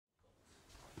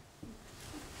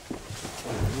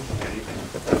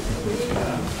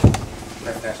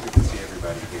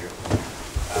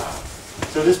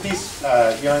So this piece,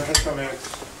 Johann Kaslo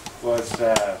Mertz was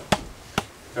a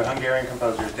Hungarian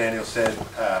composer, as Daniel said,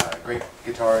 great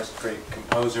guitarist, great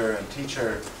composer and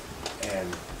teacher,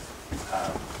 and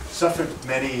suffered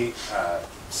many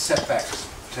setbacks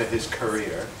to his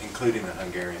career, including the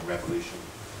Hungarian Revolution,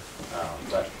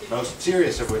 but most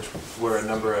serious of which were a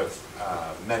number of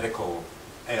medical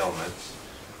ailments.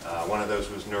 One of those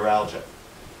was neuralgia.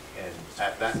 And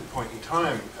at that point in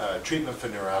time, treatment for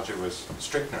neuralgia was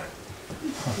strychnine.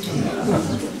 You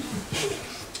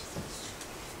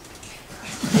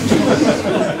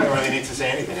don't really need to say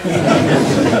anything.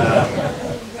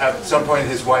 At some point,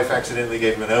 his wife accidentally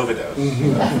gave him an overdose,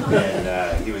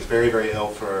 and he was very, very ill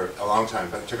for a long time,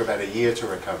 but it took about a year to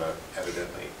recover,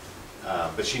 evidently.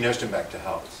 But she nursed him back to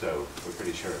health, so we're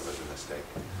pretty sure it was a mistake.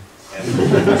 And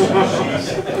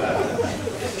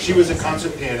she was a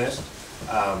concert pianist,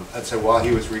 and so while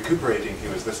he was recuperating, he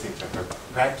was listening to her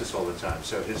practice all the time.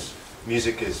 So his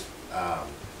music is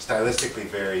stylistically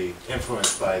very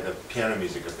influenced by the piano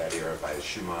music of that era, by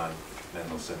Schumann,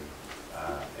 Mendelssohn,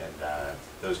 and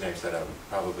those names that are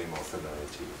probably more familiar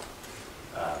to you.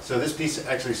 So this piece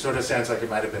actually sort of sounds like it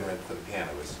might have been written for the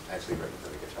piano. It was actually written for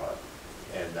the guitar.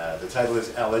 And the title is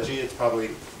Elegie. It's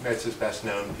probably Mertz's best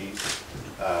known piece.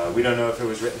 We don't know if it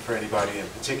was written for anybody in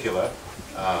particular,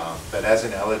 but as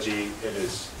an elegy, it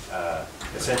is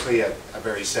essentially a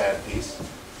very sad piece.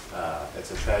 It's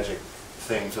a tragic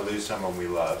thing to lose someone we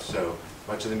love, so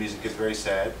much of the music is very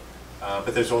sad,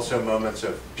 but there's also moments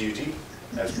of beauty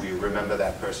as we remember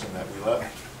that person that we love,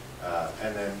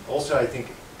 and then also I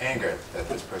think anger that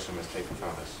this person was taken from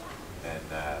us, and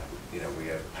you know, we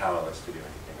are powerless to do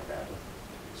anything about it.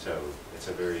 So it's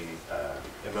a very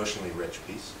emotionally rich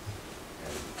piece.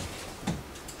 And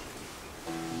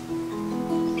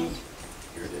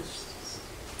here it is.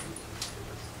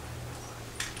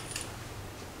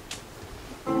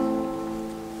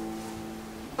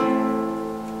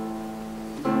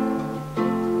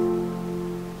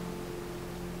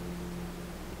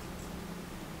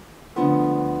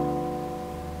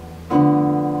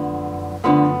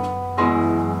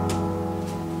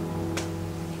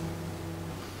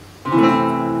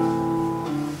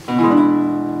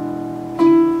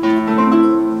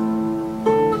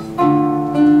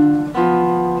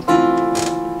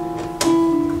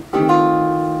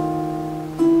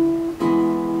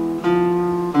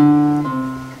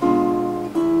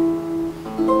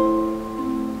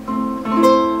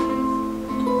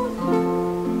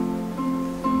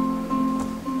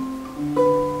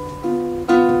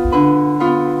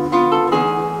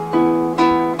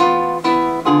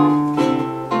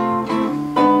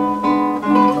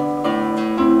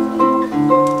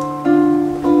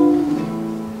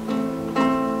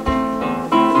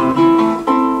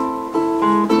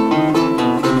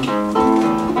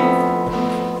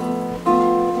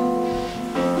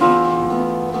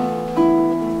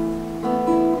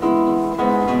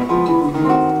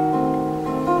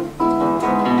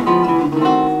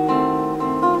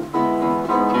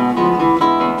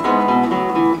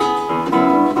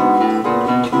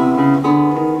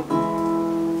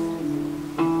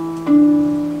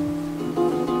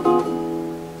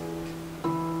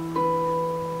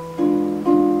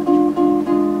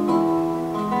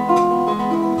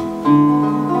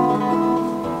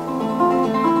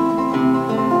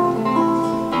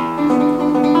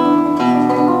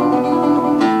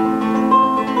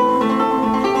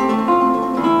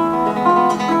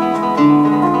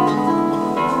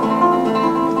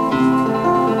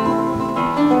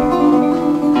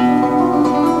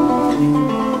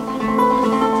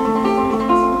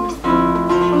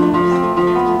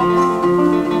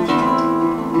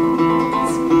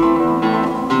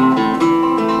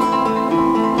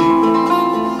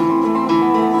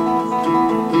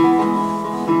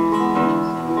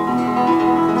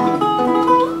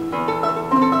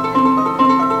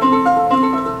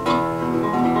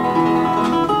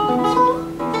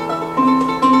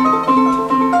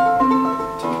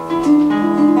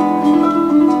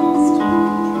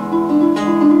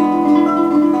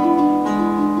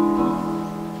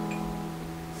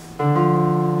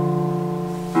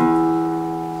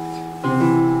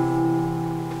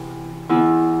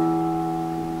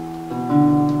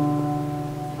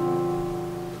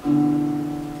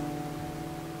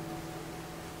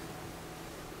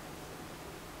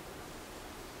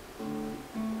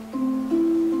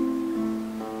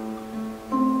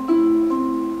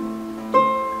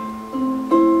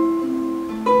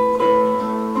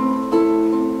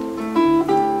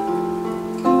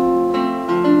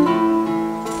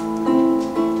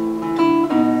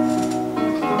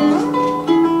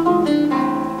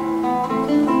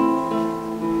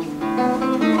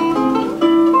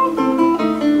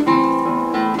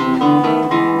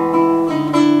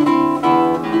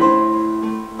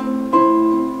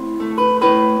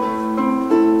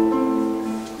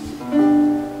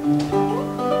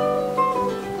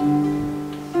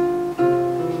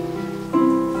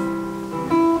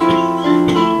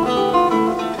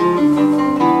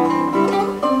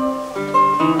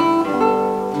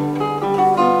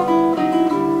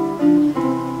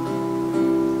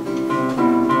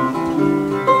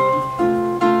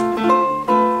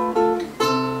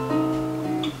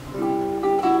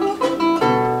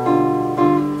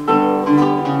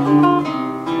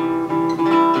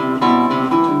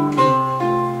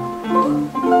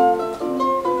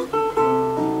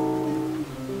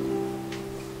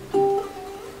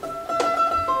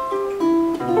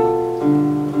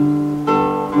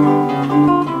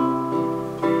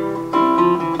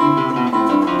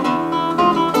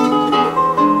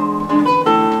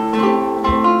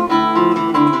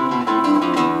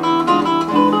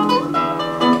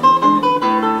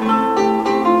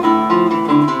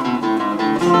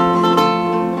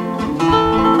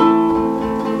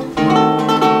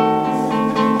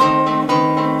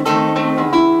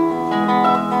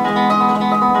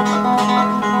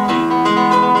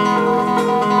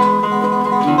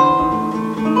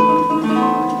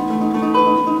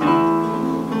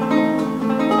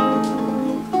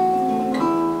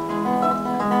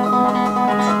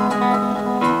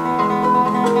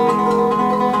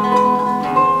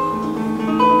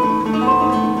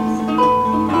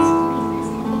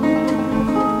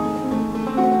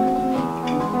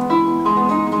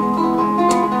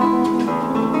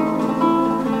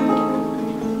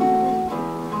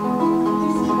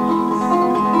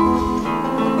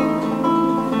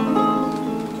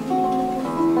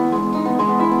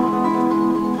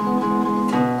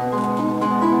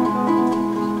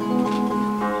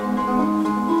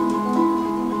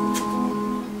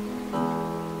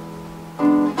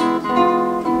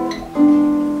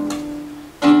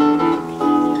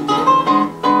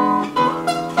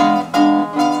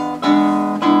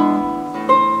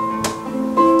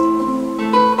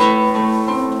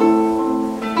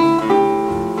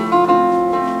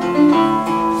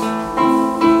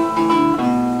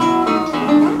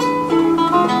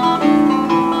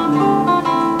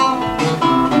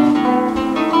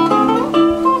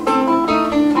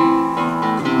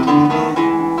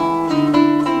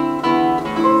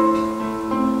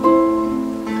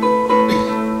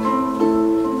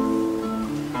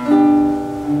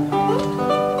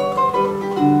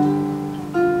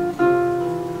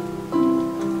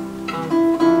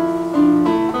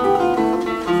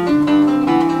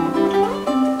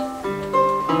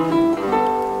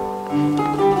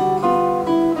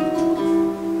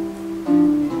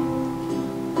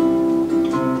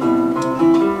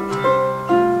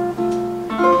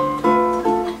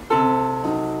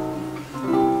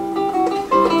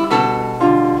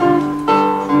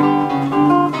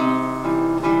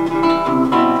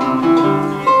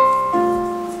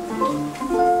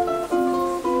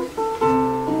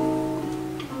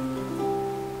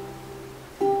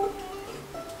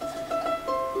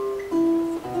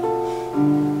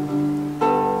 Thank you.